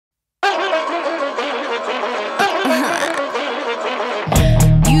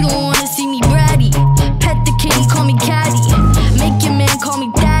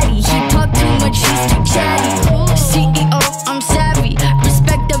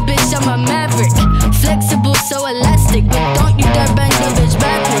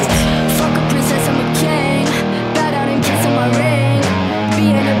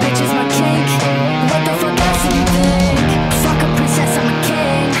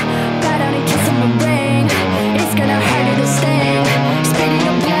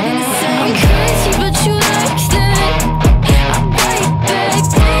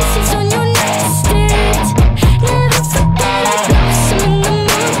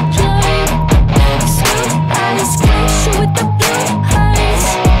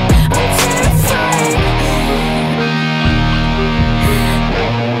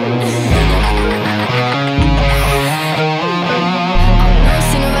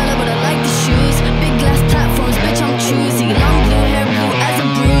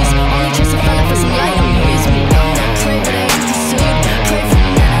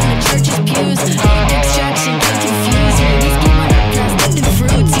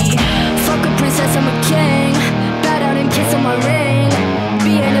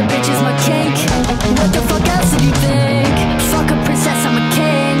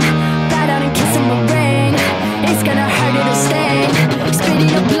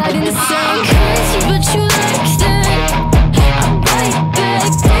blood in the sand. Crazy, but you like that. I bite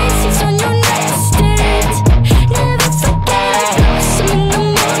back, basics on your nightstand. Never forget, I lost some in the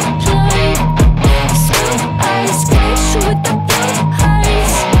moonlight. Scoop eyes, glacier with the blue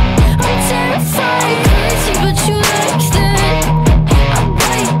eyes. I'm terrified. Crazy, but you like that. I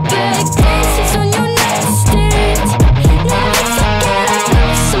bite back, basics on your nightstand. Never forget, I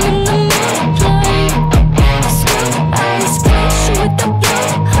lost some in the moonlight. Scoop eyes, glacier with the blue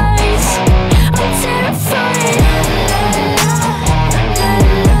eyes. I'm terrified.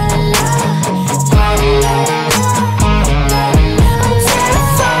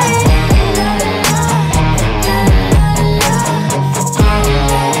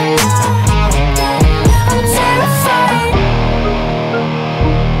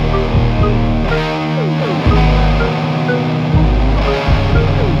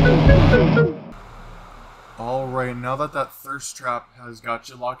 Alright, now that that thirst trap has got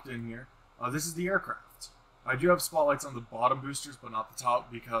you locked in here, this is the aircraft. I do have spotlights on the bottom boosters, but not the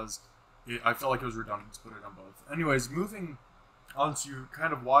top, because I felt like it was redundant to put it on both. Anyways, moving on to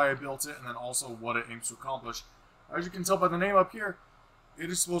kind of why I built it, and then also what it aims to accomplish. As you can tell by the name up here, it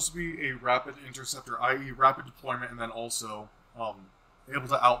is supposed to be a rapid interceptor, i.e. rapid deployment, and then also able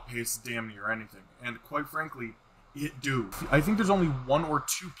to outpace damn near anything. And quite frankly, it do. I think there's only 1 or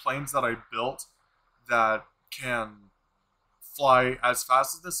 2 planes that I built that can fly as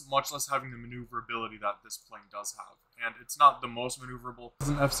fast as this, much less having the maneuverability that this plane does have. And it's not the most maneuverable. It's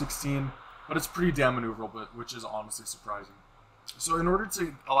an F-16, but it's pretty damn maneuverable, which is honestly surprising. So in order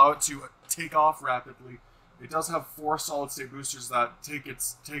to allow it to take off rapidly, it does have 4 solid-state boosters that take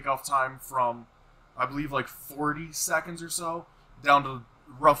its takeoff time from, I believe, like 40 seconds or so, down to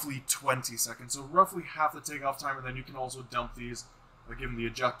roughly 20 seconds. So roughly half the takeoff time, and then you can also dump these, like given the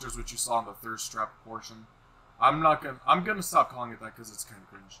ejectors, which you saw in the thirst trap portion. I'm gonna stop calling it that because it's kind of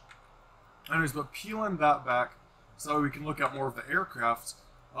cringe. Anyways, but peeling that back so that we can look at more of the aircraft,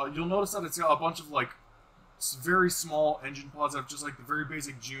 you'll notice that it's got a bunch of like very small engine pods that have just like the very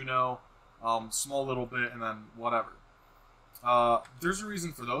basic Juno, small little bit, and then whatever. There's a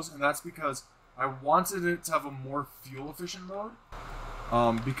reason for those, and that's because I wanted it to have a more fuel efficient mode.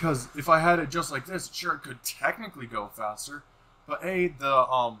 Because if I had it just like this, sure, it could technically go faster. But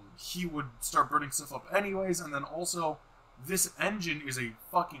the heat would start burning stuff up anyways, and then also, this engine is a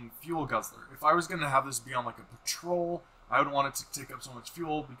fucking fuel guzzler. If I was going to have this be on like a patrol, I would want it to take up so much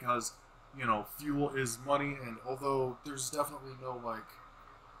fuel because, you know, fuel is money, and although there's definitely no like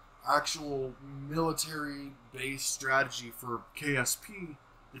actual military-based strategy for KSP,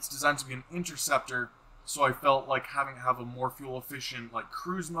 it's designed to be an interceptor, so I felt like having to have a more fuel-efficient like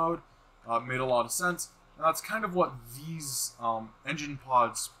cruise mode made a lot of sense. And that's kind of what these engine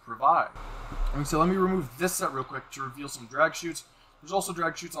pods provide. And so let me remove this set real quick to reveal some drag chutes. There's also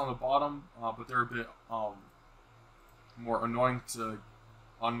drag chutes on the bottom, but they're a bit more annoying to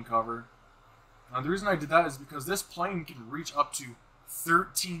uncover. And the reason I did that is because this plane can reach up to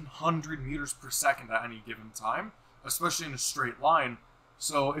 1,300 meters per second at any given time, especially in a straight line.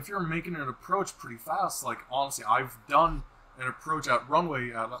 So if you're making an approach pretty fast, like honestly, I've done an approach at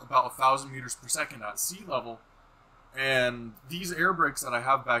runway at about 1,000 meters per second at sea level, and these air brakes that I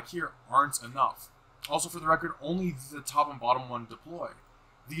have back here aren't enough. Also, for the record, only the top and bottom one deploy.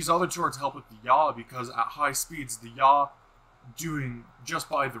 These other two are to help with the yaw, because at high speeds, the yaw doing just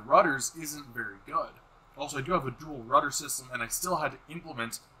by the rudders isn't very good. Also, I do have a dual rudder system, and I still had to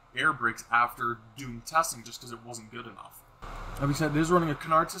implement air brakes after doing testing just because it wasn't good enough. Like I said, it is running a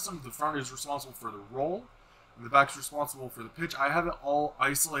canard system. The front is responsible for the roll, and the back's responsible for the pitch. I have it all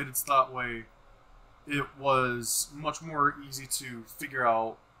isolated so that way it was much more easy to figure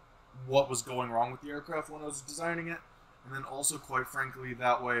out what was going wrong with the aircraft when I was designing it. And then also, quite frankly,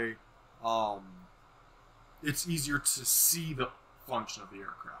 that way it's easier to see the function of the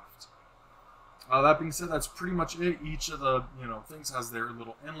aircraft. That being said, that's pretty much it. Each of the things has their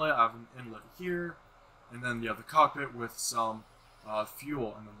little inlet. I have an inlet here, and then the cockpit with some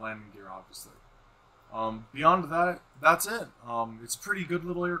fuel and the landing gear, obviously. Beyond that, that's it. It's a pretty good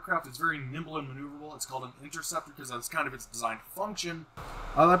little aircraft. It's very nimble and maneuverable. It's called an interceptor because that's kind of its design function.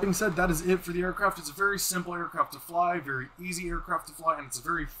 That being said, that is it for the aircraft. It's a very simple aircraft to fly, very easy aircraft to fly, and it's a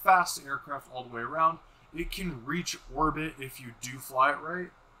very fast aircraft all the way around. It can reach orbit if you do fly it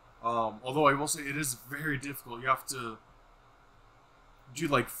right. Although I will say it is very difficult. You have to do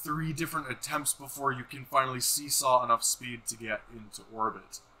like 3 different attempts before you can finally seesaw enough speed to get into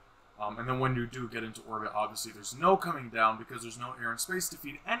orbit. And then when you do get into orbit, obviously there's no coming down because there's no air and space to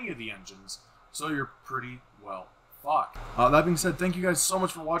feed any of the engines. So you're pretty well fucked. That being said, thank you guys so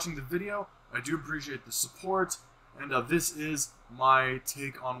much for watching the video. I do appreciate the support. And this is my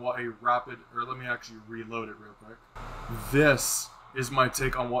take on what a rapid, or let me actually reload it real quick. This is my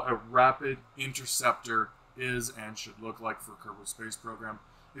take on what a rapid interceptor is and should look like for Kerbal Space Program.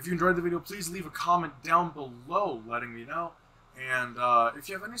 If you enjoyed the video, please leave a comment down below letting me know. And if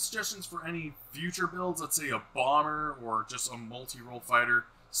you have any suggestions for any future builds, let's say a bomber or just a multi-role fighter,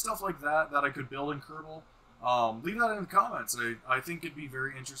 stuff like that I could build in Kerbal, leave that in the comments. I think it'd be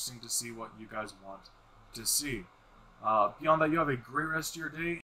very interesting to see what you guys want to see. Beyond that, you have a great rest of your day,